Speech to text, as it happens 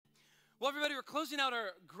Well, everybody, we're closing out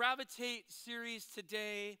our Gravitate series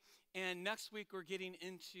today, and next week we're getting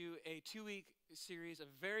into a 2-week series, a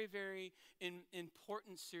very, very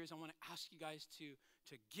important series. I want to ask you guys to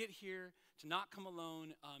get here, to not come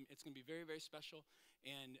alone. It's going to be very, very special,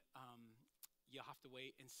 and you'll have to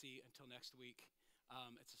wait and see until next week.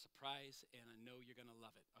 It's a surprise, and I know you're going to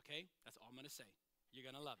love it, okay? That's all I'm going to say. You're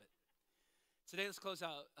going to love it. Today, let's close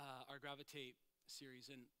out our Gravitate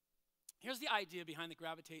series, and here's the idea behind the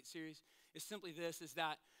Gravitate series is simply this, is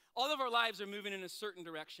that all of our lives are moving in a certain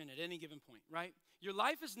direction at any given point, right? Your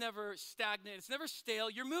life is never stagnant. It's never stale.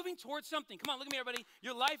 You're moving towards something. Come on, look at me, everybody.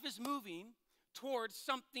 Your life is moving towards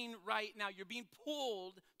something right now. You're being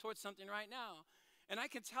pulled towards something right now. And I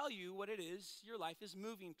can tell you what it is your life is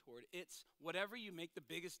moving toward. It's whatever you make the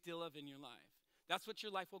biggest deal of in your life. That's what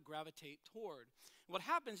your life will gravitate toward. What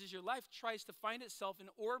happens is your life tries to find itself in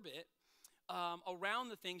orbit around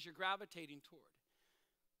the things you're gravitating toward.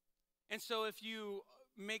 And so if you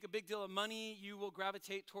make a big deal of money, you will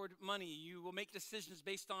gravitate toward money. You will make decisions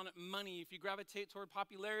based on money. If you gravitate toward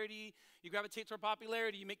popularity, you gravitate toward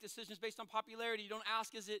popularity. You make decisions based on popularity. You don't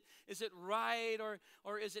ask, is it right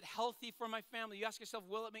or is it healthy for my family? You ask yourself,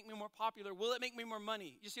 will it make me more popular? Will it make me more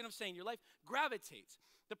money? You see what I'm saying? Your life gravitates.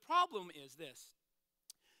 The problem is this,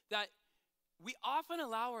 that we often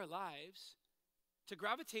allow our lives to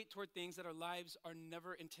gravitate toward things that our lives are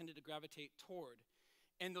never intended to gravitate toward.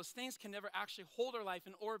 And those things can never actually hold our life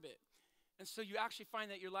in orbit. And so you actually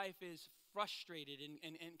find that your life is frustrated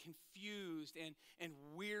and confused and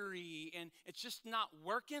weary, and it's just not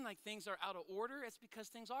working, like things are out of order. It's because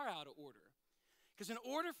things are out of order. Because in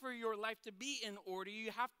order for your life to be in order,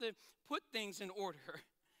 you have to put things in order.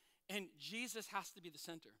 And Jesus has to be the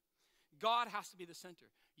center. God has to be the center.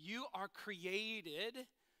 You are created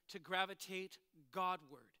to gravitate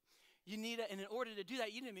Godward. And in order to do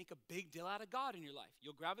that, you need to make a big deal out of God in your life.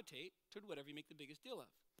 You'll gravitate toward whatever you make the biggest deal of.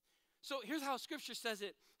 So here's how Scripture says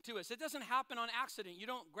it to us. It doesn't happen on accident. You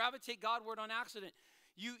don't gravitate Godward on accident.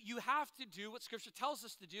 You have to do what Scripture tells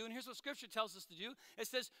us to do, and here's what Scripture tells us to do. It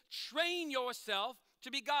says, train yourself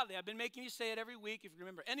to be godly. I've been making you say it every week. If you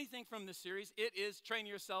remember anything from this series, it is train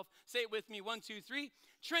yourself. Say it with me, 1, 2, 3.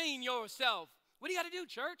 Train yourself. What do you got to do,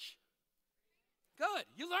 church? Good.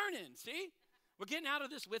 You're learning, see? We're getting out of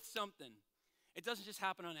this with something. It doesn't just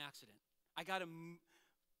happen on accident. I got to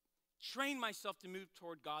train myself to move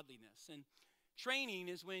toward godliness. And training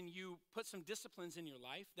is when you put some disciplines in your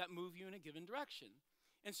life that move you in a given direction.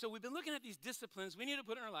 And so we've been looking at these disciplines we need to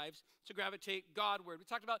put in our lives to gravitate Godward. We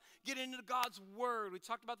talked about getting into God's word. We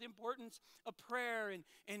talked about the importance of prayer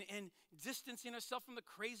and distancing ourselves from the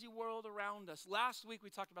crazy world around us. Last week we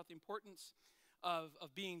talked about the importance of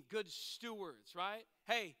being good stewards, right?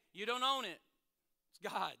 Hey, you don't own it. It's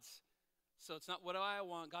God's. So it's not what do I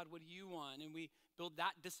want, God, what do you want? And we build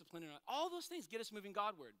that discipline. All those things get us moving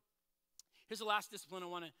Godward. Here's the last discipline I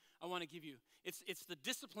want to give you. It's the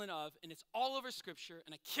discipline of, and it's all over Scripture,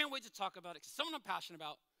 and I can't wait to talk about it because it's something I'm passionate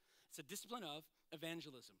about. It's the discipline of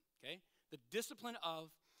evangelism, okay? The discipline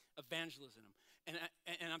of evangelism. And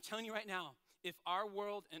I'm telling you right now, if our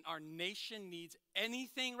world and our nation needs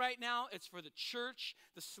anything right now, it's for the church,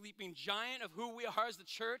 the sleeping giant of who we are as the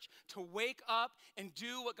church, to wake up and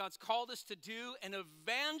do what God's called us to do and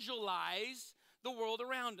evangelize the world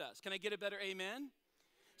around us. Can I get a better amen?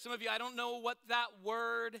 Some of you, I don't know what that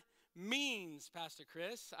word means, Pastor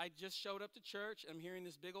Chris. I just showed up to church. I'm hearing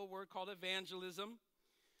this big old word called evangelism.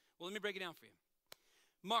 Well, let me break it down for you.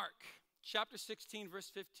 Mark chapter 16,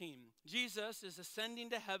 verse 15. Jesus is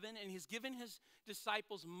ascending to heaven, and he's given his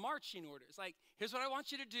disciples marching orders. Like, here's what I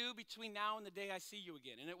want you to do between now and the day I see you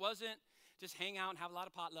again. And it wasn't just hang out and have a lot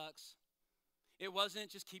of potlucks. It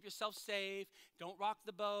wasn't just keep yourself safe, don't rock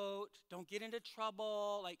the boat, don't get into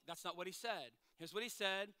trouble. Like, that's not what he said. Here's what he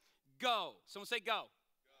said, go. Someone say go.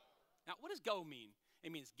 Go. Now, what does go mean?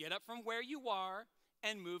 It means get up from where you are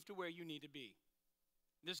and move to where you need to be.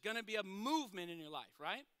 There's going to be a movement in your life,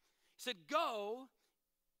 right? He said, go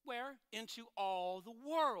where? Into all the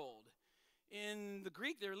world. In the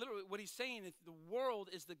Greek there, literally what he's saying is the world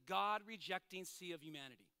is the God-rejecting sea of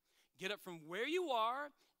humanity. Get up from where you are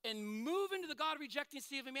and move into the God-rejecting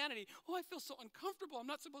sea of humanity. Oh, I feel so uncomfortable. I'm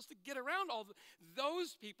not supposed to get around all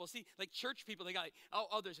those people. See, like church people, they got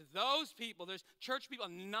like, there's those people. There's church people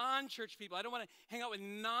and non-church people. I don't want to hang out with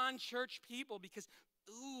non-church people because,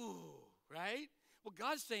 right? Well,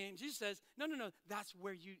 God's saying, Jesus says, no, that's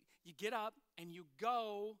where you get up and you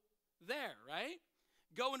go there, right?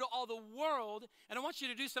 Go into all the world, and I want you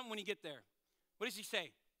to do something when you get there. What does he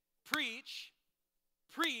say? Preach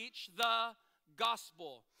the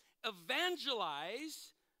gospel.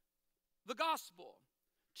 Evangelize the gospel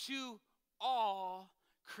to all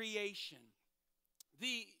creation.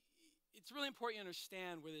 It's really important you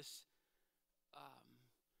understand where this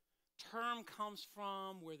term comes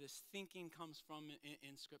from, where this thinking comes from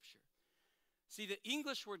in Scripture. See, the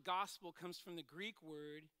English word gospel comes from the Greek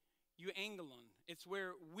word euangelon. It's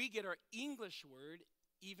where we get our English word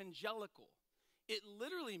evangelical. It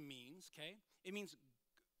literally means, it means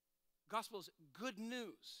gospel is good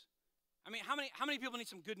news. I mean, how many people need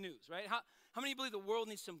some good news, right? How many believe the world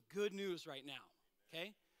needs some good news right now,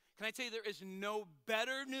 okay? Can I tell you there is no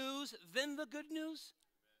better news than the good news?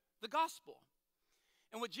 The gospel.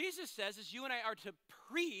 And what Jesus says is you and I are to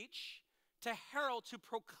preach, to herald, to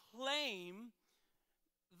proclaim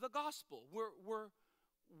the gospel.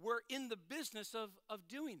 We're in the business of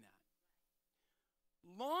doing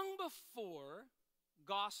that. Long before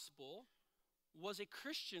gospel was a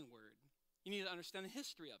Christian word, you need to understand the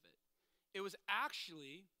history of it. It was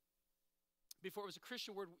actually, before it was a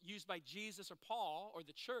Christian word used by Jesus or Paul or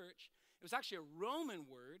the church, it was actually a Roman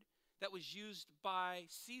word that was used by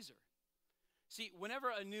Caesar. See, whenever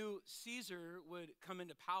a new Caesar would come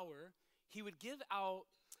into power, he would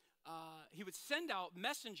send out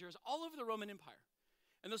messengers all over the Roman Empire.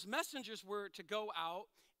 And those messengers were to go out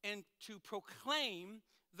and to proclaim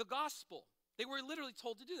the gospel. They were literally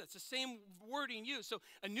told to do that. It's the same wording used. So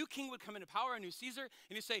a new king would come into power, a new Caesar,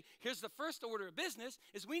 and he'd say, here's the first order of business,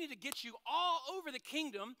 is we need to get you all over the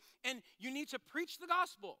kingdom, and you need to preach the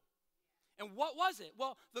gospel. And what was it?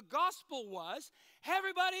 Well, the gospel was, hey,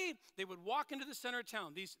 everybody, they would walk into the center of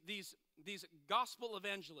town, these gospel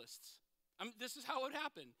evangelists. This is how it would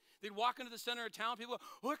happen. They'd walk into the center of town, people go,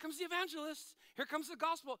 oh, here comes the evangelists. Here comes the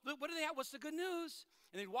gospel. What do they have? What's the good news?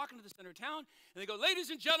 And they'd walk into the center of town, and they go, ladies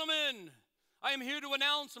and gentlemen, I am here to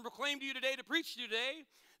announce and proclaim to you today, to preach to you today,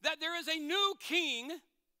 that there is a new king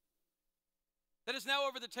that is now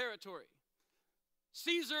over the territory.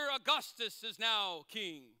 Caesar Augustus is now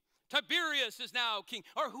king. Tiberius is now king,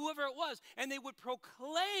 or whoever it was. And they would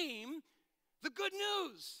proclaim the good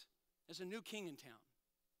news. There's a new king in town.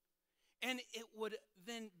 And it would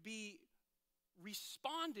then be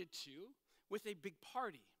responded to with a big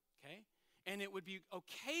party, okay? And it would be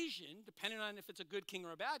occasioned, depending on if it's a good king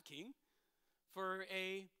or a bad king, for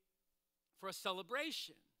a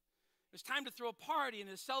celebration. It was time to throw a party and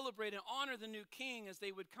to celebrate and honor the new king as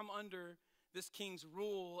they would come under this king's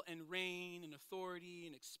rule and reign and authority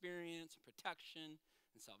and experience and protection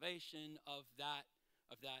and salvation of that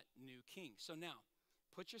new king. So now,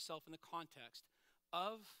 put yourself in the context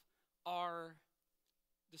of our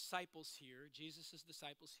disciples here, Jesus'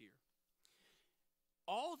 disciples here.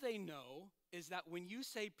 All they know is that when you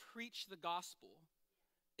say preach the gospel,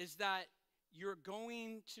 is that you're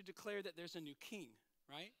going to declare that there's a new king,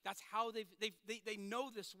 right? That's how they know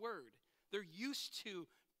this word. They're used to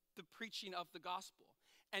the preaching of the gospel.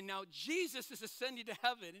 And now Jesus is ascending to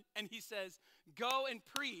heaven, and he says, go and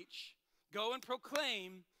preach, go and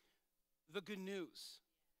proclaim the good news.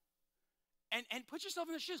 And put yourself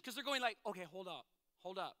in their shoes, because they're going like, okay, hold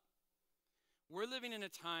up. We're living in a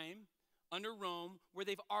time under Rome where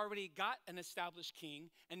they've already got an established king,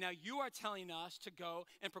 and now you are telling us to go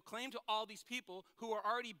and proclaim to all these people who are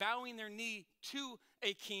already bowing their knee to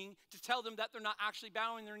a king, to tell them that they're not actually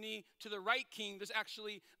bowing their knee to the right king. There's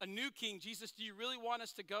actually a new king. Jesus, do you really want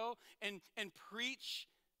us to go and preach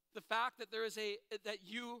the fact that that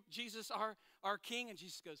you, Jesus, are our king? And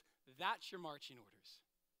Jesus goes, that's your marching orders.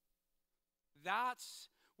 That's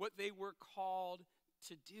what they were called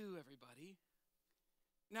to do, everybody.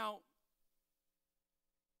 Now,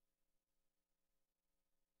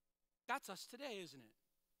 that's us today, isn't it?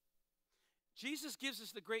 Jesus gives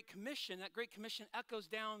us the Great Commission. That Great Commission echoes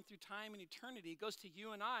down through time and eternity. It goes to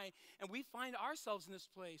you and I, and we find ourselves in this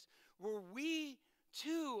place where we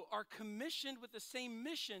too are commissioned with the same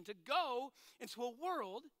mission to go into a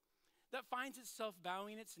world that finds itself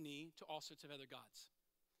bowing its knee to all sorts of other gods,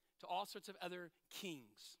 to all sorts of other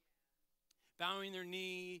kings, bowing their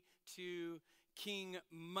knee to king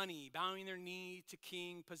money, bowing their knee to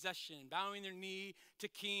king possession, bowing their knee to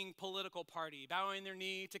king political party, bowing their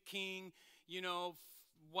knee to king,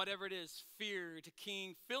 whatever it is, fear, to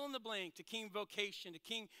king fill in the blank, to king vocation, to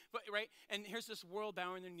king, right? And here's this world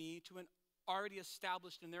bowing their knee to an already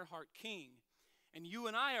established in their heart king. And you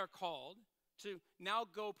and I are called to now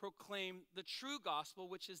go proclaim the true gospel,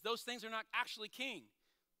 which is those things are not actually king.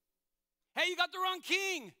 Hey, you got the wrong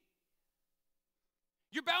king.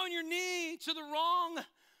 You're bowing your knee to the wrong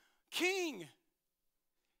king.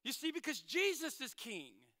 You see, because Jesus is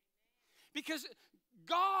king. Because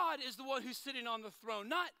God is the one who's sitting on the throne,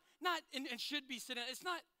 not and should be sitting. It's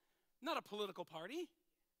not a political party.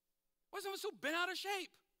 Why is everyone so bent out of shape?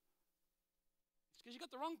 It's because you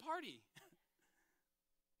got the wrong party.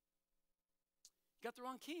 got the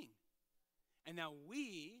wrong king. And now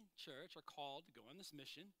we, church, are called to go on this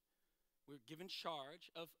mission. We're given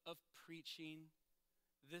charge of preaching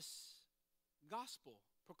this gospel,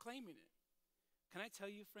 proclaiming it. Can I tell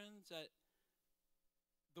you, friends, that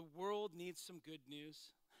the world needs some good news?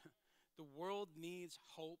 The world needs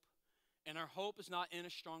hope. And our hope is not in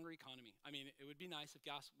a stronger economy. I mean, it would be nice if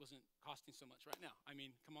gas wasn't costing so much right now. I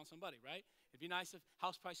mean, come on, somebody, right? It'd be nice if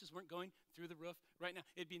house prices weren't going through the roof right now.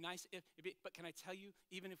 It'd be nice but can I tell you,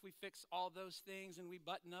 even if we fix all those things and we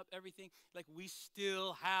button up everything, like we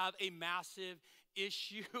still have a massive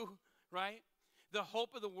issue, right? The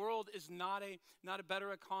hope of the world is not a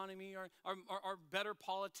better economy or better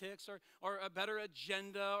politics or a better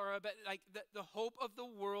agenda or the hope of the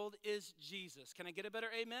world is Jesus. Can I get a better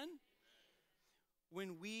amen?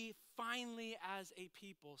 When we finally, as a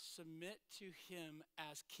people, submit to him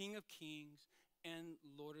as King of Kings and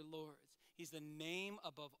Lord of Lords. He's the name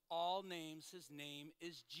above all names. His name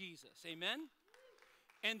is Jesus. Amen?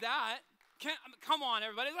 And that, come on,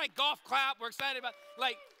 everybody. It's like golf clap. We're excited about,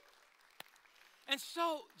 and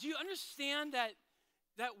so, do you understand that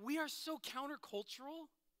we are so countercultural?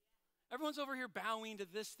 Everyone's over here bowing to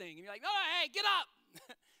this thing. And you're like, no, hey, get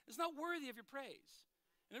up. It's not worthy of your praise.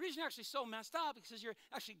 And the reason you're actually so messed up is because you're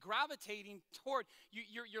actually gravitating toward,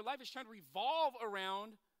 your life is trying to revolve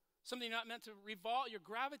around something you're not meant to revolve. You're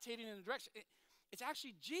gravitating in a direction. It's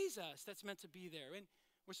actually Jesus that's meant to be there. And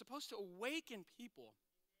we're supposed to awaken people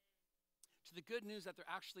to the good news that there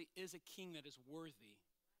actually is a king that is worthy.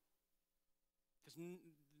 Because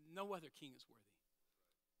no other king is worthy.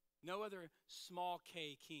 No other small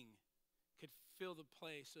K king could fill the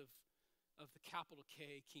place of the capital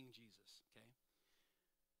K King Jesus, okay?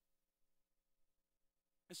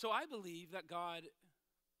 And so I believe that God,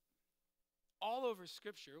 all over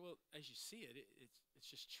Scripture, well, as you see it, it's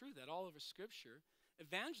just true that all over Scripture,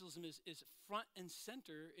 evangelism is front and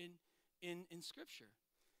center in Scripture.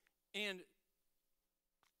 And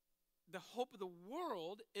the hope of the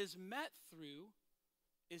world is met through,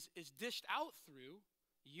 is dished out through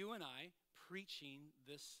you and I preaching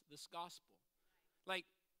this gospel. Like,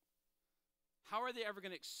 how are they ever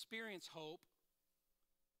going to experience hope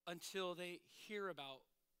until they hear about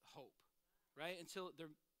hope, right? Until they're,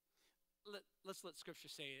 let's let Scripture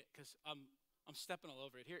say it, because I'm stepping all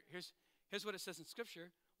over it. Here's what it says in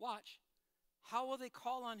Scripture. Watch. How will they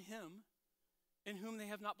call on him in whom they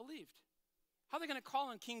have not believed? How are they going to call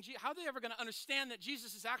on King Jesus? How are they ever going to understand that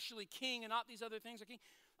Jesus is actually king and not these other things are king?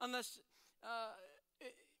 Unless,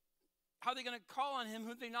 how are they going to call on him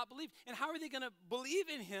whom they've not believed? And how are they going to believe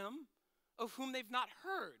in him of whom they've not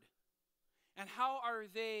heard? And how are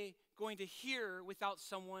they going to hear without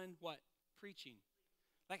someone, what? Preaching.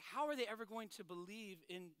 Like, how are they ever going to believe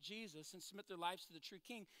in Jesus and submit their lives to the true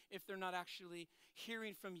king if they're not actually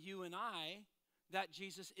hearing from you and I that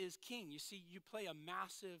Jesus is king? You see, you play a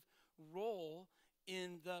massive role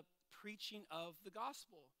in the preaching of the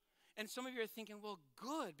gospel. And some of you are thinking, well,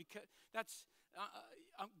 good, because that's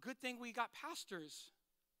a good thing we got pastors.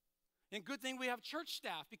 And good thing we have church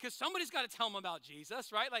staff, because somebody's got to tell them about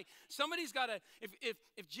Jesus, right? Like, somebody's got to,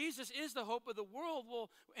 if Jesus is the hope of the world, well,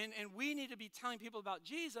 and we need to be telling people about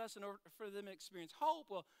Jesus in order for them to experience hope,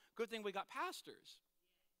 well, good thing we got pastors.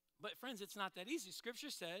 But friends, it's not that easy. Scripture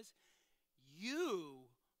says you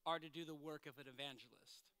are to do the work of an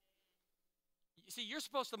evangelist. You see, you're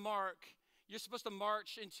supposed to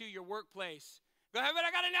march into your workplace. Go ahead, but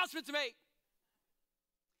I got an announcement to make.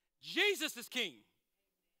 Jesus is king.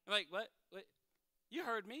 I'm like, what? You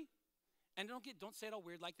heard me. And don't say it all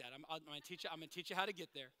weird like that. I'm going to teach you how to get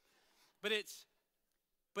there. But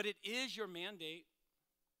it is your mandate.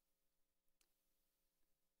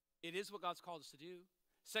 It is what God's called us to do.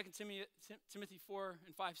 2 Timothy 4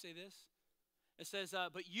 and 5 say this. It says,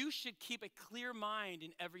 but you should keep a clear mind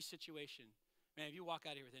in every situation. Man, if you walk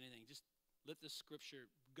out here with anything, just let the Scripture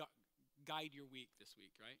guide your week this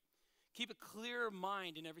week, right? Keep a clear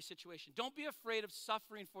mind in every situation. Don't be afraid of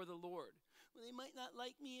suffering for the Lord. Well, they might not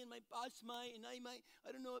like me, and my boss might, and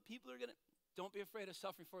I don't know what people are going to. Don't be afraid of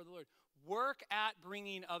suffering for the Lord. Work at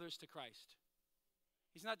bringing others to Christ.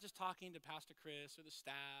 He's not just talking to Pastor Chris or the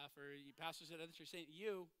staff or you pastors at other churches, saying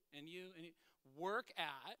you. Work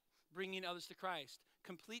at bringing others to Christ.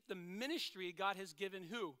 Complete the ministry God has given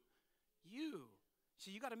who? You.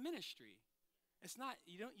 So you got a ministry. It's not,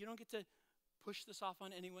 you don't get to push this off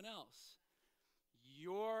on anyone else.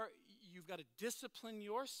 You've got to discipline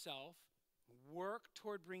yourself, work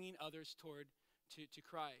toward bringing others to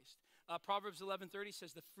Christ. Proverbs 11:30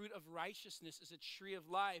 says, the fruit of righteousness is a tree of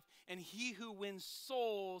life, and he who wins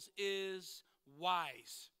souls is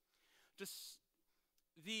wise.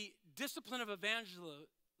 The discipline of evangelism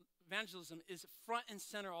evangelism is front and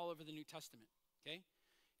center all over the New Testament, okay?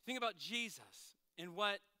 Think about Jesus and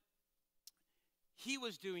what he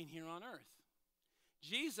was doing here on earth.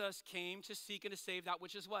 Jesus came to seek and to save that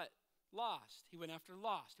which is what? Lost. He went after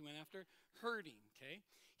lost. He went after hurting, okay?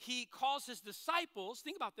 He calls his disciples,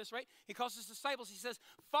 think about this, right? He calls his disciples, he says,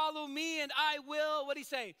 follow me and I will, what did he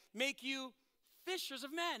say? Make you fishers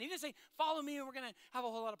of men. He didn't say, follow me and we're going to have a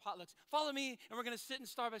whole lot of potlucks. Follow me and we're going to sit in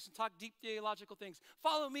Starbucks and talk deep theological things.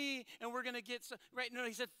 Follow me and we're going to get some, right? No,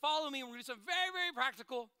 he said, follow me and we're going to do something very, very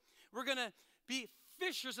practical. We're going to be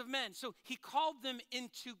fishers of men. So he called them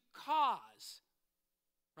into cause,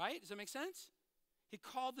 right? Does that make sense? He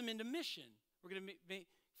called them into mission. We're going to make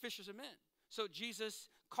fishers of men. So Jesus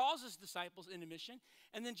calls his disciples into mission,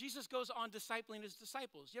 and then Jesus goes on discipling his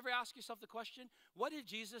disciples. You ever ask yourself the question, what did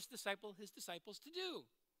Jesus disciple his disciples to do?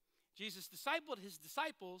 Jesus discipled his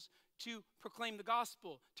disciples to proclaim the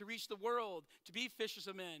gospel, to reach the world, to be fishers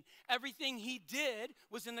of men. Everything he did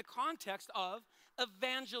was in the context of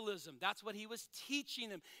evangelism. That's what he was teaching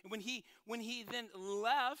them. And when he then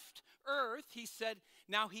left earth, he said,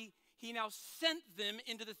 he now sent them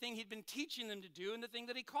into the thing he'd been teaching them to do and the thing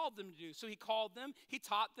that he called them to do. So he called them, he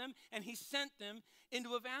taught them, and he sent them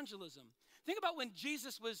into evangelism. Think about when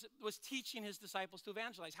Jesus was teaching his disciples to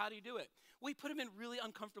evangelize. How do you do it? Well, he put them in really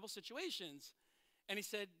uncomfortable situations. And he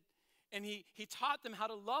said, and he taught them how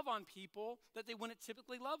to love on people that they wouldn't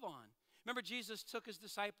typically love on. Remember, Jesus took his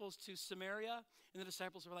disciples to Samaria, and the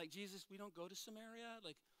disciples were like, Jesus, we don't go to Samaria.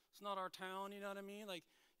 Like, it's not our town, you know what I mean? Like,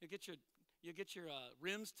 you get your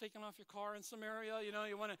rims taken off your car in Samaria, you know,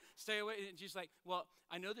 you want to stay away. And Jesus like, well,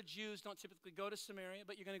 I know the Jews don't typically go to Samaria,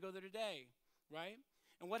 but you're going to go there today, right?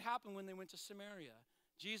 And what happened when they went to Samaria?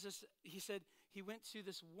 Jesus, he said, he went to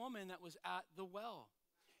this woman that was at the well.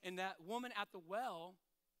 And that woman at the well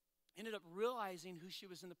ended up realizing who she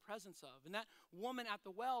was in the presence of. And that woman at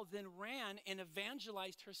the well then ran and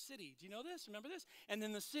evangelized her city. Do you know this? Remember this? And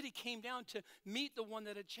then the city came down to meet the one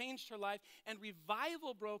that had changed her life, and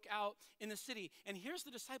revival broke out in the city. And here's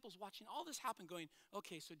the disciples watching all this happen going,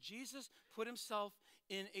 okay, so Jesus put himself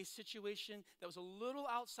in a situation that was a little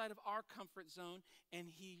outside of our comfort zone, and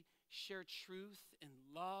he shared truth and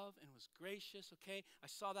love and was gracious, okay? I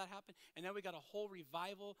saw that happen. And now we got a whole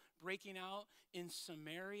revival breaking out in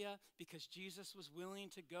Samaria because Jesus was willing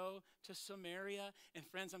to go to Samaria. And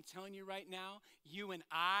friends, I'm telling you right now, you and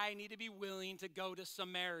I need to be willing to go to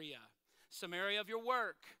Samaria. Samaria of your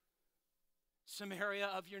work. Samaria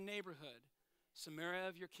of your neighborhood. Samaria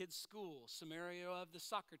of your kids' school. Samaria of the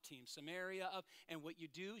soccer team. Samaria of, and what you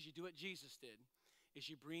do is you do what Jesus did, is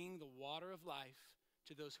you bring the water of life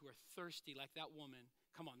to those who are thirsty, like that woman.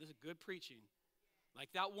 Come on, this is good preaching. Like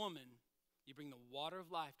that woman, you bring the water of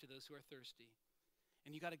life to those who are thirsty.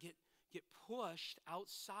 And you got to get pushed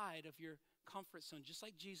outside of your comfort zone, just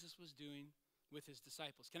like Jesus was doing with his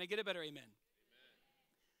disciples. Can I get a better amen? Amen.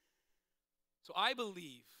 So I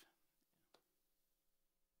believe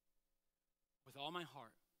with all my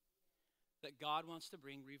heart that God wants to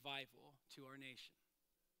bring revival to our nation.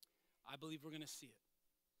 I believe we're going to see it.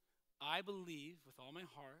 I believe with all my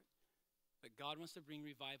heart that God wants to bring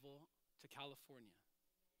revival to California.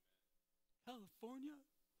 California?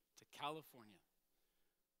 To California.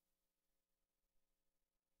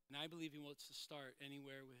 And I believe he wants to start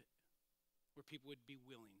anywhere where people would be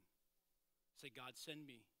willing. Say, God, send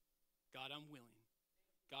me. God, I'm willing.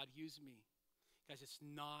 God, use me. Guys, it's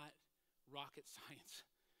not rocket science.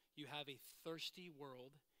 You have a thirsty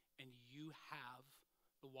world, and you have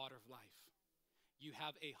the water of life. You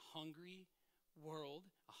have a hungry world,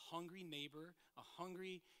 a hungry neighbor, a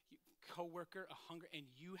hungry coworker, and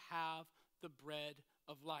you have the bread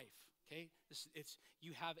of life. Okay,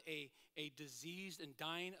 you have a diseased and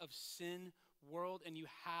dying of sin world, and you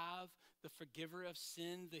have the forgiver of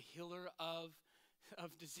sin, the healer of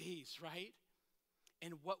disease, right?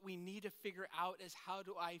 And what we need to figure out is, how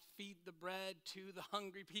do I feed the bread to the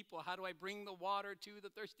hungry people? How do I bring the water to the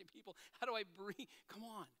thirsty people? How do I bring? Come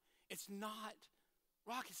on, it's not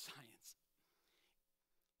rocket science.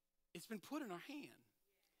 It's been put in our hand.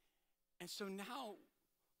 And so now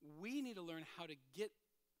we need to learn how to get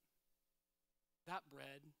that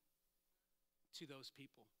bread to those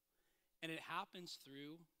people. And it happens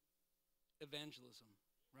through evangelism,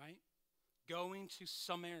 right? Going to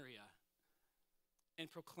Samaria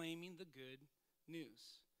and proclaiming the good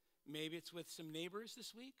news. Maybe it's with some neighbors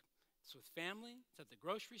this week. It's with family. It's at the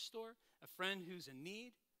grocery store. A friend who's in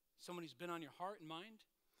need. Someone who's been on your heart and mind.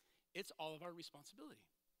 It's all of our responsibility.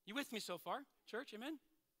 You with me so far, church? Amen?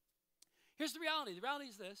 Here's the reality. The reality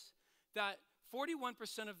is this, that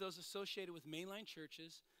 41% of those associated with mainline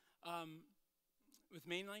churches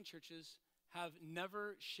have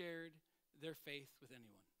never shared their faith with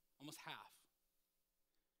anyone. Almost half.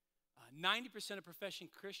 90% of professing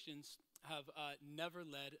Christians have never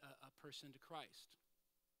led a person to Christ.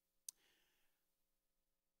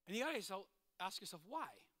 And you guys ask yourself, why?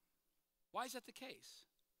 Why is that the case?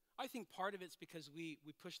 I think part of it's because we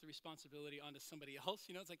push the responsibility onto somebody else.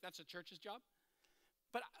 You know, it's like that's a church's job.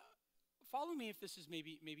 But follow me if this is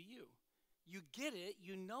maybe you. You get it.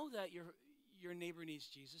 You know that your neighbor needs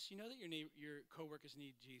Jesus. You know that your coworkers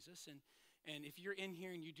need Jesus. And if you're in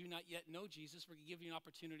here and you do not yet know Jesus, we're going to give you an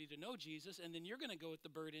opportunity to know Jesus. And then you're going to go with the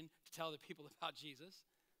burden to tell the people about Jesus.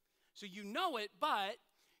 So you know it, but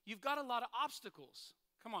you've got a lot of obstacles.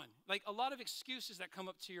 Come on. Like a lot of excuses that come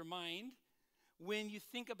up to your mind when you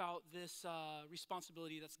think about this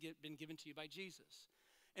responsibility that's been given to you by Jesus.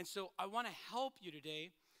 And so I want to help you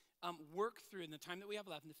today work through, in the time that we have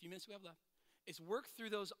left, in the few minutes we have left, is work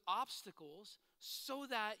through those obstacles so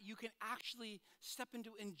that you can actually step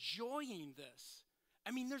into enjoying this.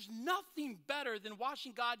 I mean, there's nothing better than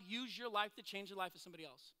watching God use your life to change the life of somebody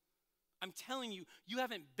else. I'm telling you, you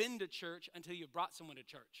haven't been to church until you've brought someone to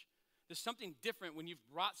church. There's something different when you've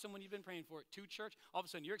brought someone you've been praying for to church. All of a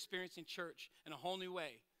sudden, you're experiencing church in a whole new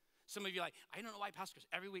way. Some of you are like, I don't know why Pastor Chris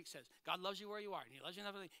every week says, God loves you where you are, and he loves you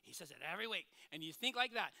everything. He says it every week. And you think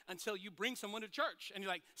like that until you bring someone to church. And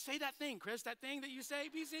you're like, say that thing, Chris, that thing that you say,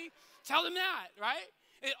 PC. Tell them that, right?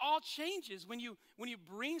 It all changes when you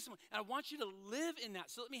bring someone. And I want you to live in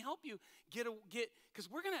that. So let me help you get, because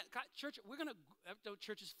we're going to,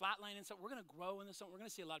 church is flatlining, so we're going to grow in this summer. We're going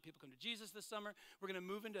to see a lot of people come to Jesus this summer. We're going to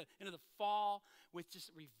move into the fall with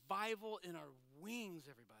just revival in our wings,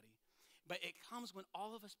 everybody. But it comes when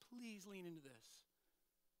all of us please lean into this.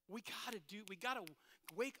 We got to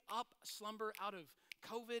wake up, slumber out of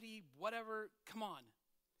COVID-y, whatever. Come on.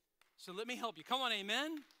 So let me help you. Come on,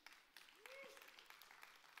 amen.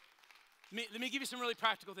 Let me give you some really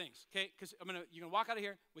practical things, okay? Because you're gonna walk out of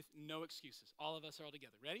here with no excuses. All of us are all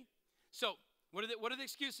together. Ready? So what are the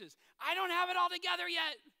excuses? I don't have it all together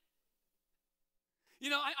yet. You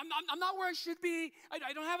know, I'm not where I should be.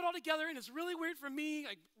 I don't have it all together, and it's really weird for me.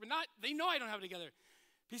 They know I don't have it together.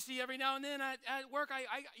 PC, every now and then at work,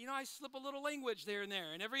 I slip a little language there and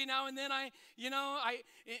there. And every now and then I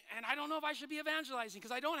don't know if I should be evangelizing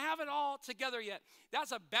because I don't have it all together yet.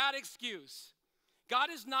 That's a bad excuse. God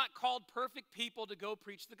has not called perfect people to go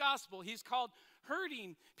preach the gospel. He's called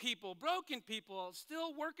hurting people, broken people,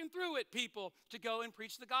 still working through it people to go and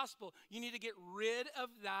preach the gospel. You need to get rid of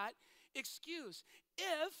that excuse.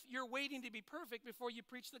 If you're waiting to be perfect before you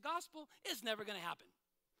preach the gospel, it's never going to happen.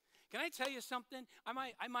 Can I tell you something? I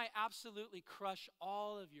might absolutely crush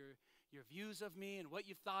all of your views of me and what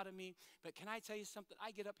you've thought of me, but can I tell you something?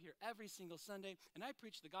 I get up here every single Sunday and I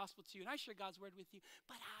preach the gospel to you and I share God's word with you,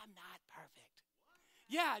 but I'm not perfect.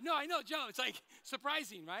 Yeah, no, I know, Joe. It's like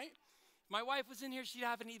surprising, right? If my wife was in here, she'd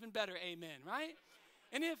have an even better amen, right?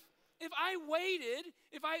 And if I waited,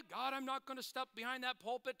 God, I'm not going to step behind that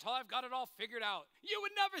pulpit till I've got it all figured out. You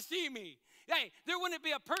would never see me. Hey, there wouldn't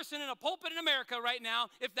be a person in a pulpit in America right now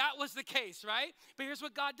if that was the case, right? But here's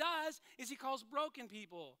what God does, is he calls broken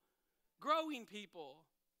people, growing people,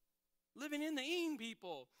 living in the ean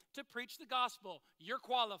people to preach the gospel. You're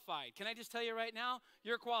qualified. Can I just tell you right now?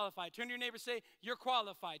 You're qualified. Turn to your neighbor and say, you're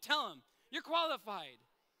qualified. Tell him, you're qualified.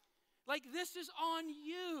 Like this is on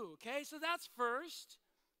you, okay? So that's first.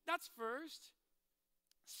 That's first.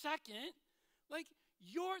 Second, like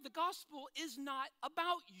the gospel is not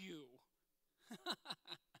about you.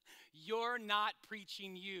 You're not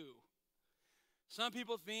preaching you. Some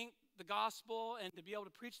people think the gospel and to be able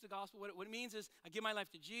to preach the gospel, what it means is I give my life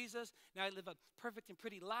to Jesus. Now I live a perfect and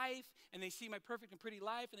pretty life, and they see my perfect and pretty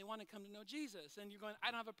life, and they want to come to know Jesus. And you're going, I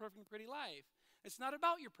don't have a perfect and pretty life. It's not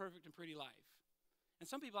about your perfect and pretty life. And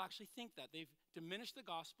some people actually think that. They've diminished the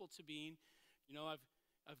gospel to being,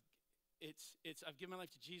 I've given my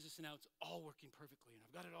life to Jesus, and now it's all working perfectly, and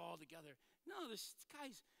I've got it all together. No,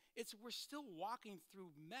 guys, we're still walking through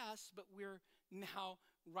mess, but we're now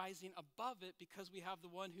rising above it because we have the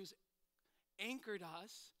one who's anchored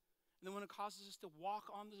us and the one who causes us to walk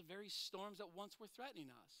on the very storms that once were threatening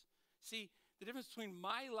us. See, the difference between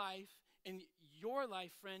my life and your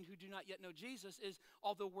life, friend, who do not yet know Jesus, is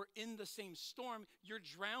although we're in the same storm, you're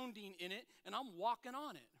drowning in it and I'm walking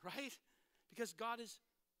on it, right? Because God is,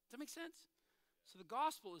 does that make sense? So the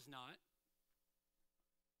gospel is not,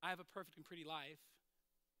 I have a perfect and pretty life.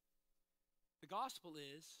 The gospel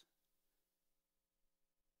is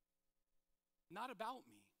not about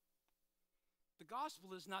me. The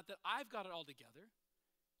gospel is not that I've got it all together.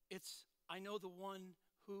 It's I know the one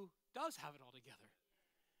who does have it all together.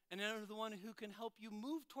 And I know the one who can help you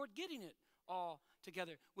move toward getting it all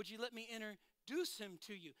together. Would you let me introduce him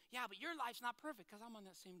to you? Yeah, but your life's not perfect because I'm on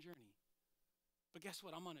that same journey. But guess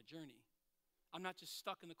what? I'm on a journey. I'm not just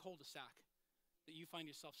stuck in the cul-de-sac that you find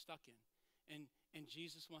yourself stuck in. And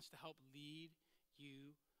Jesus wants to help lead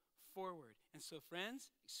you forward. And so,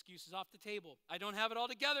 friends, excuses off the table. I don't have it all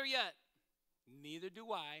together yet. Neither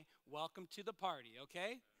do I. Welcome to the party,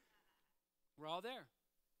 okay? We're all there.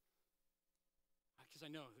 Because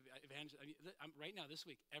I know, right now, this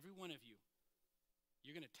week, every one of you,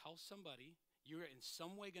 you're going to tell somebody, you're in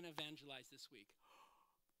some way going to evangelize this week.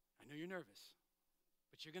 I know you're nervous,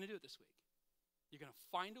 but you're going to do it this week. You're going to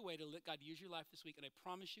find a way to let God use your life this week, and I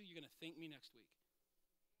promise you, you're going to thank me next week.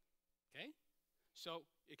 Okay? So,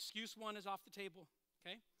 excuse one is off the table,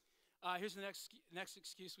 okay? Here's the next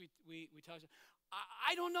excuse we tell you.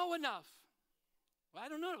 I don't know enough. Well, I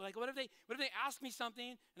don't know. Like, what if they ask me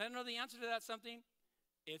something, and I don't know the answer to that something?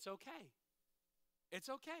 It's okay. It's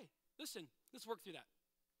okay. Listen, let's work through that.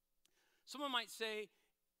 Someone might say,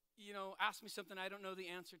 ask me something I don't know the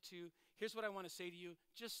answer to. Here's what I want to say to you.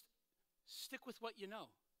 Just stick with what you know.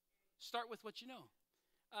 Start with what you know.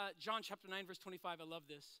 John chapter 9, verse 25, I love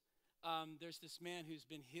this. There's this man who's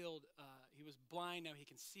been healed. He was blind, now he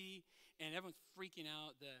can see, and everyone's freaking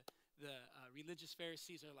out. The religious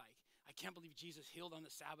Pharisees are like, I can't believe Jesus healed on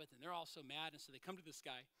the Sabbath, and they're all so mad, and so they come to this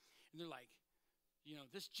guy, and they're like,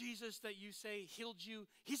 this Jesus that you say healed you,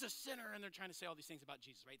 he's a sinner, and they're trying to say all these things about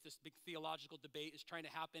Jesus, right? This big theological debate is trying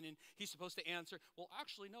to happen, and he's supposed to answer, well,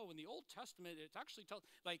 actually, no, in the Old Testament, it's actually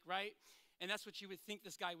right? And that's what you would think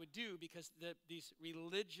this guy would do, because these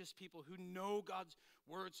religious people who know God's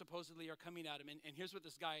word supposedly are coming at him. And here's what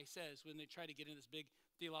this guy says when they try to get in this big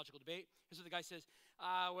theological debate. Here's what the guy says,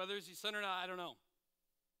 whether he's a son or not, I don't know.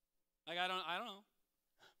 Like, I don't know.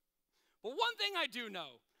 But one thing I do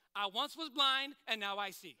know, I once was blind, and now I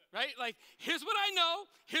see, right? Like, here's what I know.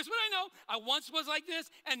 Here's what I know. I once was like this,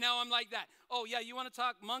 and now I'm like that. Oh, yeah, you want to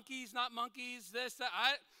talk monkeys, not monkeys, this, that.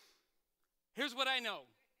 Here's what I know.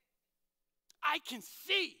 I can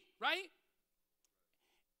see, right?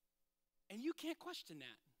 And you can't question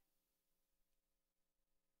that.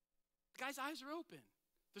 The guy's eyes are open.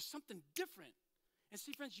 There's something different. And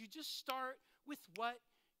see, friends, you just start with what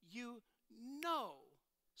you know.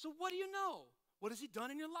 So what do you know? What has he done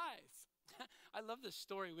in your life? I love this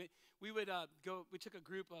story. We took a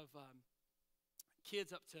group of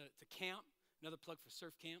kids up to camp, another plug for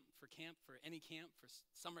surf camp, for any camp, for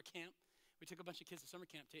summer camp. We took a bunch of kids to summer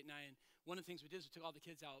camp, Tate and I, and one of the things we did is we took all the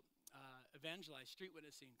kids out, evangelize, street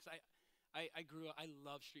witnessing, because I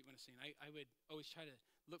love street witnessing. I would always try to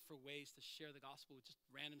look for ways to share the gospel with just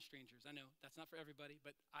random strangers. I know that's not for everybody,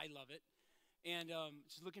 but I love it. And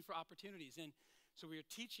just looking for opportunities. And so we were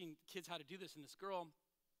teaching kids how to do this, and this girl,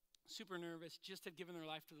 super nervous, just had given her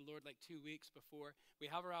life to the Lord like 2 weeks before. We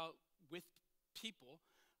have her out with people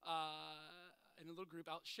in a little group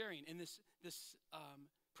out sharing. And this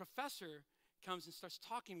professor comes and starts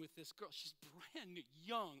talking with this girl. She's brand new,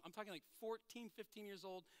 young. I'm talking like 14, 15 years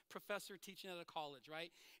old, professor teaching at a college,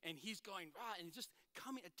 right? And he's going, and he's just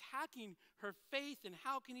attacking her faith and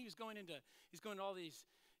how can he's going to all these,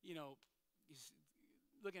 he's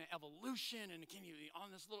looking at evolution and can you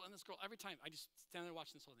on this girl. Every time I just stand there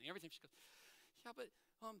watching this whole thing. Every time she goes, yeah,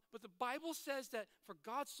 but the Bible says that for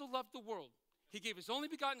God so loved the world, he gave his only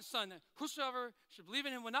begotten son that whosoever should believe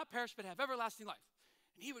in him will not perish but have everlasting life.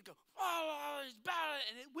 And he would go, oh, it's bad.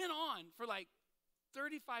 And it went on for like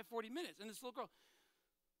 35, 40 minutes. And this little girl,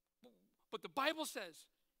 but the Bible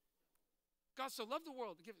says, God so loved the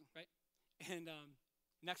world, right? And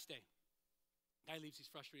next day, guy leaves,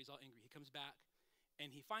 he's frustrated, he's all angry. He comes back,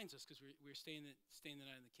 and he finds us because we were staying the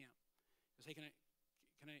night in the camp. He goes, hey, can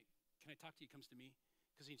I talk to you? He comes to me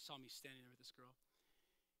because he saw me standing there with this girl.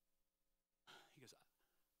 He goes,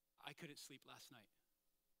 I couldn't sleep last night.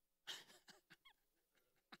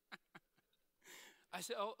 I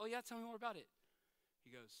said, oh yeah, tell me more about it.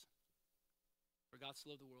 He goes, for God so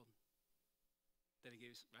loved the world that he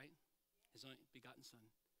gave his only begotten son.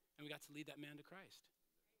 And we got to lead that man to Christ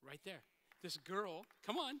right there. This girl,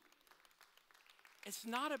 come on. It's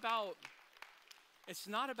not about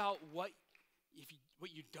what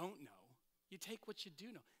you don't know. You take what you do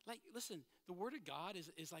know. Like, listen, the word of God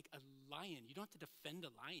is like a lion. You don't have to defend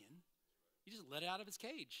a lion. You just let it out of its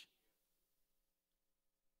cage.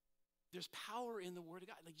 There's power in the word of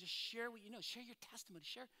God. Like, just share what you know. Share your testimony.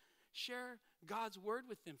 Share God's word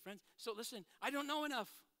with them, friends. So listen, I don't know enough.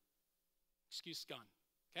 Excuse gone.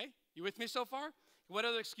 Okay? You with me so far? What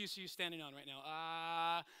other excuse are you standing on right now?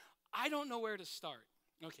 I don't know where to start.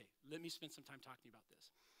 Okay, let me spend some time talking about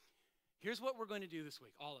this. Here's what we're going to do this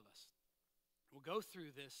week, all of us. We'll go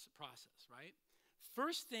through this process, right?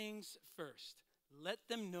 First things first, Let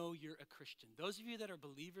them know you're a Christian. Those of you that are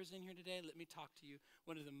believers in here today, let me talk to you.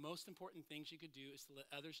 One of the most important things you could do is to let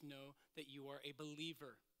others know that you are a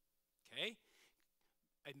believer, okay?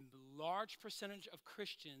 A large percentage of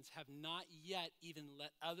Christians have not yet even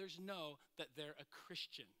let others know that they're a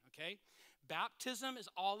Christian, okay? Baptism is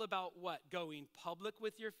all about what? Going public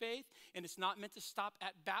with your faith, and it's not meant to stop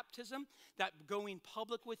at baptism. That going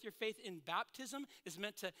public with your faith in baptism is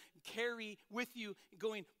meant to carry with you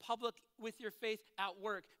going public with your faith at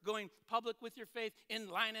work, going public with your faith in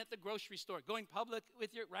line at the grocery store, going public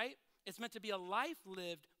with your, right? It's meant to be a life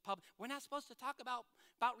lived public. We're not supposed to talk about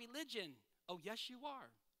religion. Oh, yes, you are.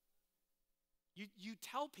 You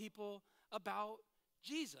tell people about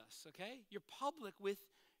Jesus, okay? You're public with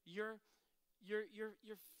your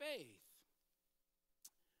faith.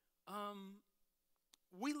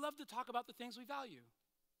 We love to talk about the things we value,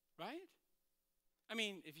 right? I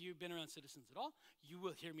mean, if you've been around Citizens at all, you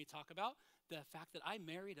will hear me talk about the fact that I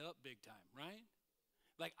married up big time, right?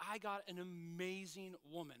 Like, I got an amazing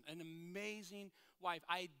woman, an amazing wife.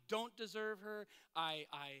 I don't deserve her.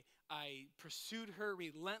 I pursued her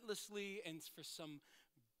relentlessly, and for some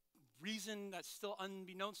reason that's still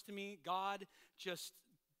unbeknownst to me, God just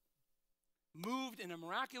moved in a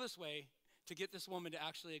miraculous way to get this woman to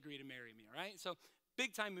actually agree to marry me, all right? So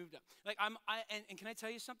big time moved up. Like, and can I tell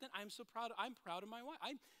you something? I'm so proud. I'm proud of my wife.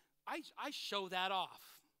 I show that off.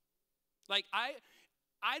 Like,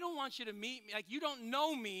 I don't want you to meet me. Like, you don't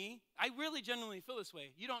know me. I really genuinely feel this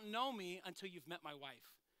way. You don't know me until you've met my wife.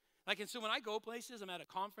 Like, and so when I go places, I'm at a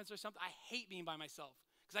conference or something, I hate being by myself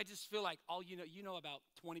because I just feel like all you know about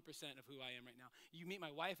 20% of who I am right now. You meet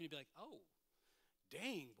my wife and you'd be like, oh,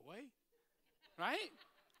 dang, boy, right?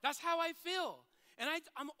 That's how I feel. And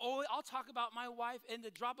I'll talk about my wife in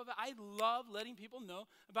the drop of it. I love letting people know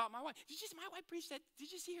about my wife. My wife preached that.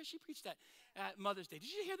 Did you see her? She preached that at Mother's Day.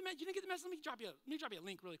 Did you hear the message? You didn't get the message? Let me drop you a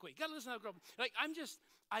link really quick. You gotta listen to that girl. Like,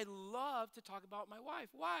 I love to talk about my wife.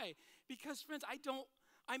 Why? Because, friends,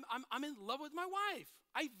 I'm in love with my wife.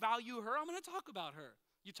 I value her. I'm going to talk about her.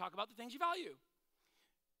 You talk about the things you value.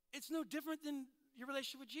 It's no different than your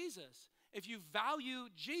relationship with Jesus. If you value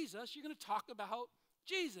Jesus, you're going to talk about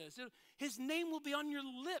Jesus. His name will be on your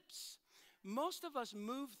lips. Most of us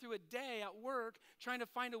move through a day at work trying to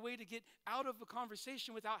find a way to get out of a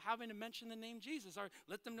conversation without having to mention the name Jesus or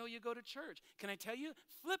let them know you go to church. Can I tell you?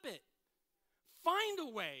 Flip it. Find a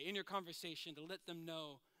way in your conversation to let them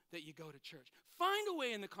know that you go to church. Find a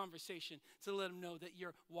way in the conversation to let them know that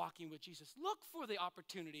you're walking with Jesus. Look for the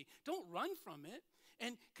opportunity. Don't run from it.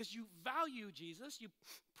 And because you value Jesus, you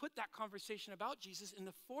put that conversation about Jesus in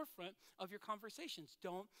the forefront of your conversations.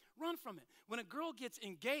 Don't run from it. When a girl gets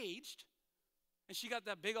engaged, and she got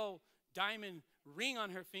that big old diamond ring on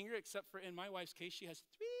her finger, except for in my wife's case, she has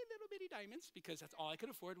 3 little bitty diamonds because that's all I could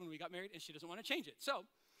afford when we got married, and she doesn't want to change it. So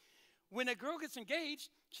when a girl gets engaged,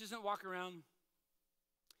 she doesn't walk around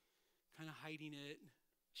kind of hiding it,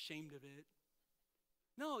 ashamed of it.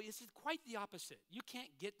 No, it's quite the opposite. You can't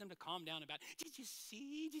get them to calm down about it. Did you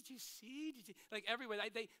see? Did you see? Did you? Like, everywhere,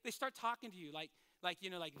 they start talking to you like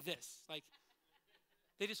this. Like,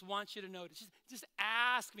 they just want you to know. Just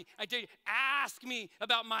ask me. I dare you, ask me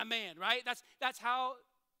about my man, right? That's how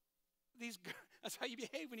that's how you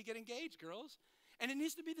behave when you get engaged, girls. And it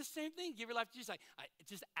needs to be the same thing. Give your life to Jesus. Like,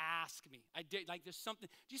 just ask me. I dare, like, there's something.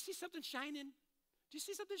 Do you see something shining? Do you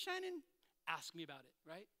see something shining? Ask me about it,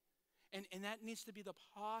 right? And that needs to be the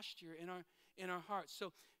posture in our hearts.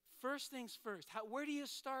 So first things first, where do you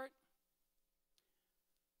start?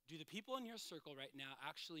 Do the people in your circle right now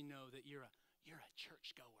actually know that you're a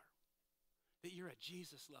church goer, that you're a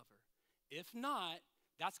Jesus lover? If not,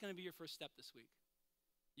 that's going to be your first step this week.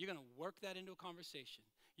 You're going to work that into a conversation.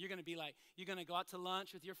 You're going to go out to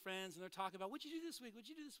lunch with your friends, and they're talking about, what'd you do this week? What'd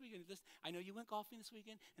you do this weekend? I know you went golfing this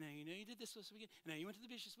weekend, and I know you did this weekend, and I know you went to the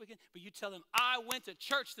beach this weekend, but you tell them, I went to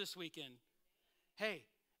church this weekend. Hey,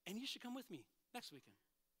 and you should come with me next weekend,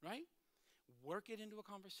 right? Work it into a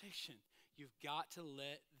conversation. You've got to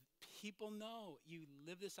let people know you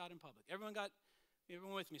live this out in public.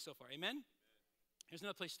 Everyone with me so far? Amen? Here's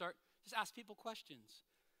another place to start. Just ask people questions.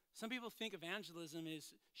 Some people think evangelism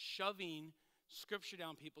is shoving Scripture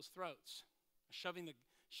down people's throats, shoving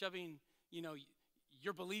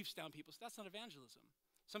your beliefs down people's. That's not evangelism.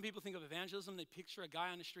 Some people think of evangelism, they picture a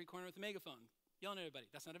guy on the street corner with a megaphone yelling at everybody.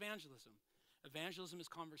 That's not evangelism. Evangelism is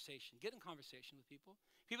conversation. Get in conversation with people.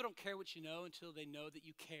 People don't care what you know until they know that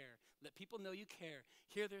you care. Let people know you care.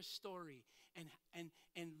 Hear their story, and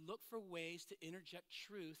look for ways to interject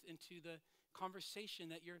truth into the conversation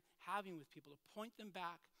that you're having with people, to point them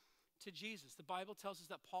back to Jesus. The Bible tells us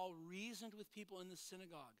that Paul reasoned with people in the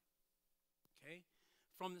synagogue, okay,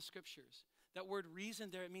 from the Scriptures. That word reason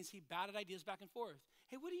there, it means he batted ideas back and forth.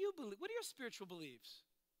 Hey, what do you believe? What are your spiritual beliefs?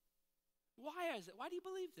 Why is it? Why do you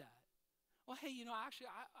believe that? Well, hey, actually,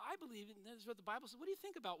 I believe, and this is what the Bible says. What do you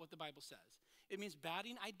think about what the Bible says? It means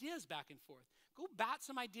batting ideas back and forth. Go bat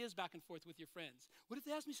some ideas back and forth with your friends. What if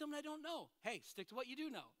they ask me something I don't know? Hey, stick to what you do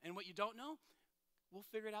know. And what you don't know, we'll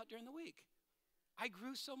figure it out during the week. I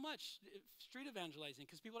grew so much street evangelizing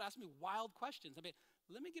because people would ask me wild questions. I mean,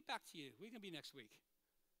 let me get back to you. We're going to be next week.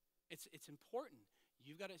 It's important.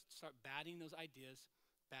 You've got to start batting those ideas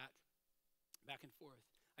back and forth.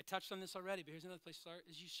 I touched on this already, but here's another place to start,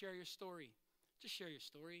 is you share your story. Just share your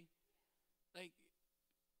story. Like,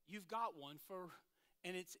 you've got one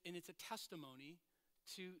and it's a testimony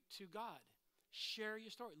to God. Share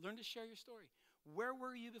your story. Learn to share your story. Where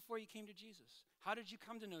were you before you came to Jesus? How did you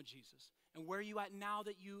come to know Jesus? And where are you at now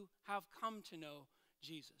that you have come to know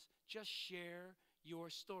Jesus? Just share your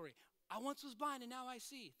story. I once was blind and now I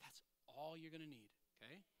see. That's all you're going to need,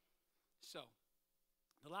 okay? So,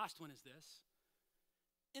 the last one is this.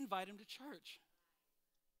 Invite him to church.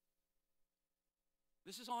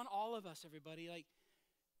 This is on all of us, everybody. Like,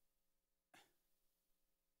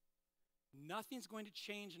 nothing's going to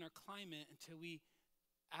change in our climate until we,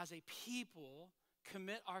 as a people,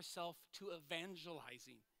 commit ourselves to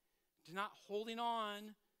evangelizing, to not holding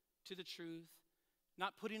on to the truth,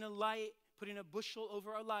 not putting a bushel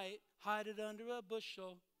over our light, hide it under a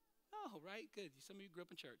bushel. Oh, right, good. Some of you grew up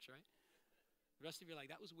in church, right? The rest of you are like,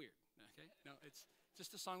 that was weird. Okay, no, it's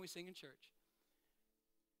just a song we sing in church.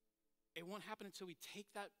 It won't happen until we take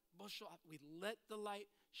that bushel up, we let the light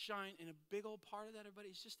shine, and a big old part of that, everybody,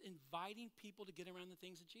 is just inviting people to get around the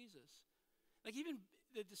things of Jesus. Like, even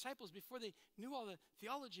the disciples, before they knew all the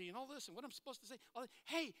theology and all this and what I'm supposed to say,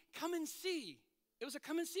 hey, come and see. It was a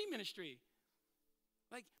come and see ministry.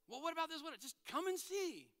 Like, well, what about this? Just come and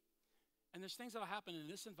see. And there's things that will happen in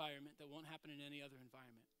this environment that won't happen in any other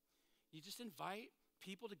environment. You just invite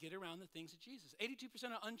people to get around the things of Jesus. 82%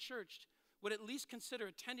 of unchurched would at least consider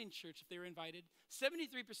attending church if they were invited.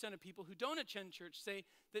 73% of people who don't attend church say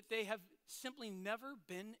that they have simply never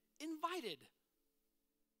been invited.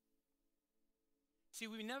 See,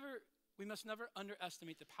 we must never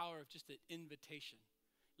underestimate the power of just an invitation.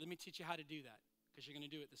 Let me teach you how to do that, because you're going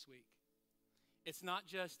to do it this week. It's not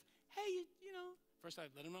just, hey, first I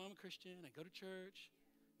let them know I'm a Christian, I go to church.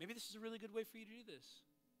 Maybe this is a really good way for you to do this.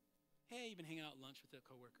 Hey, you've been hanging out at lunch with a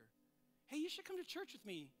coworker. Hey, you should come to church with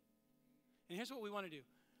me. And here's what we want to do.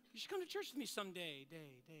 You should come to church with me someday,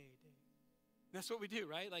 day. And that's what we do,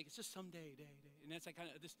 right? Like, it's just someday, day. And that's like kind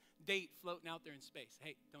of this date floating out there in space.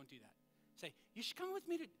 Hey, don't do that. Say, you should come with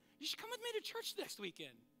me to church next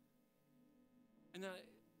weekend. And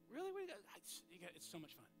really, it's so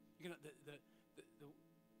much fun. The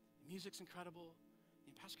music's incredible.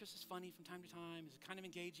 And Pastor Chris is funny from time to time. He's kind of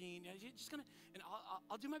engaging. You're just gonna, and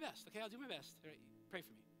I'll do my best. Okay, I'll do my best. All right, pray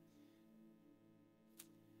for me.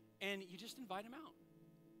 And you just invite them out.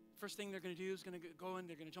 First thing they're going to do is going to go in.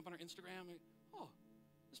 They're going to jump on our Instagram. And,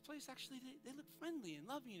 this place actually, they look friendly and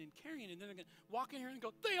loving and caring. And then they're going to walk in here and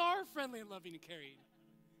go, they are friendly and loving and caring.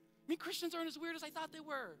 I mean, Christians aren't as weird as I thought they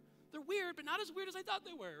were. They're weird, but not as weird as I thought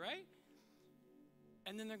they were, right?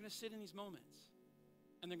 And then they're going to sit in these moments.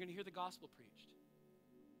 And they're going to hear the gospel preached.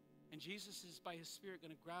 And Jesus is, by his Spirit,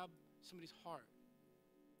 going to grab somebody's heart.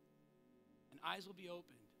 And eyes will be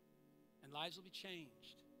opened. And lives will be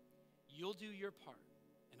changed. You'll do your part.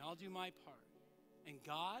 And I'll do my part. And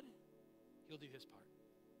God, he'll do his part.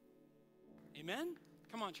 Amen?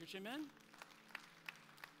 Come on, church, amen?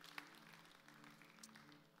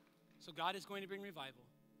 So God is going to bring revival.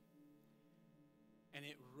 And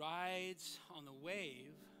it rides on the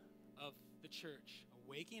wave of the church,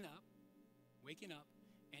 waking up,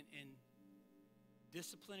 and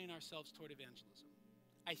disciplining ourselves toward evangelism.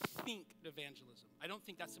 I think evangelism. I don't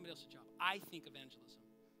think that's somebody else's job. I think evangelism.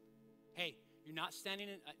 Hey, you're not standing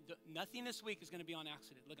in, nothing this week is going to be on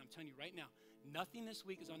accident. Look, I'm telling you right now, nothing this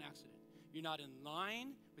week is on accident. You're not in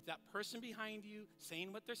line with that person behind you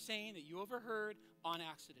saying what they're saying that you overheard on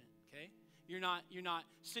accident, okay? You're not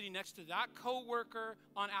sitting next to that coworker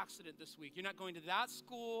on accident this week. You're not going to that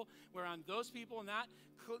school where on those people in that,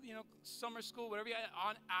 summer school, whatever you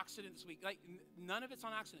on accident this week. Like, none of it's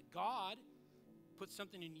on accident. God put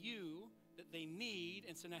something in you that they need,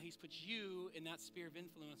 and so now he's put you in that sphere of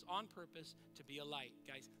influence on purpose to be a light.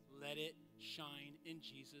 Guys, let it shine in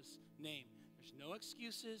Jesus' name. There's no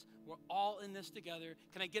excuses. We're all in this together.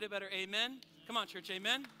 Can I get a better amen? Come on, church,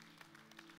 amen?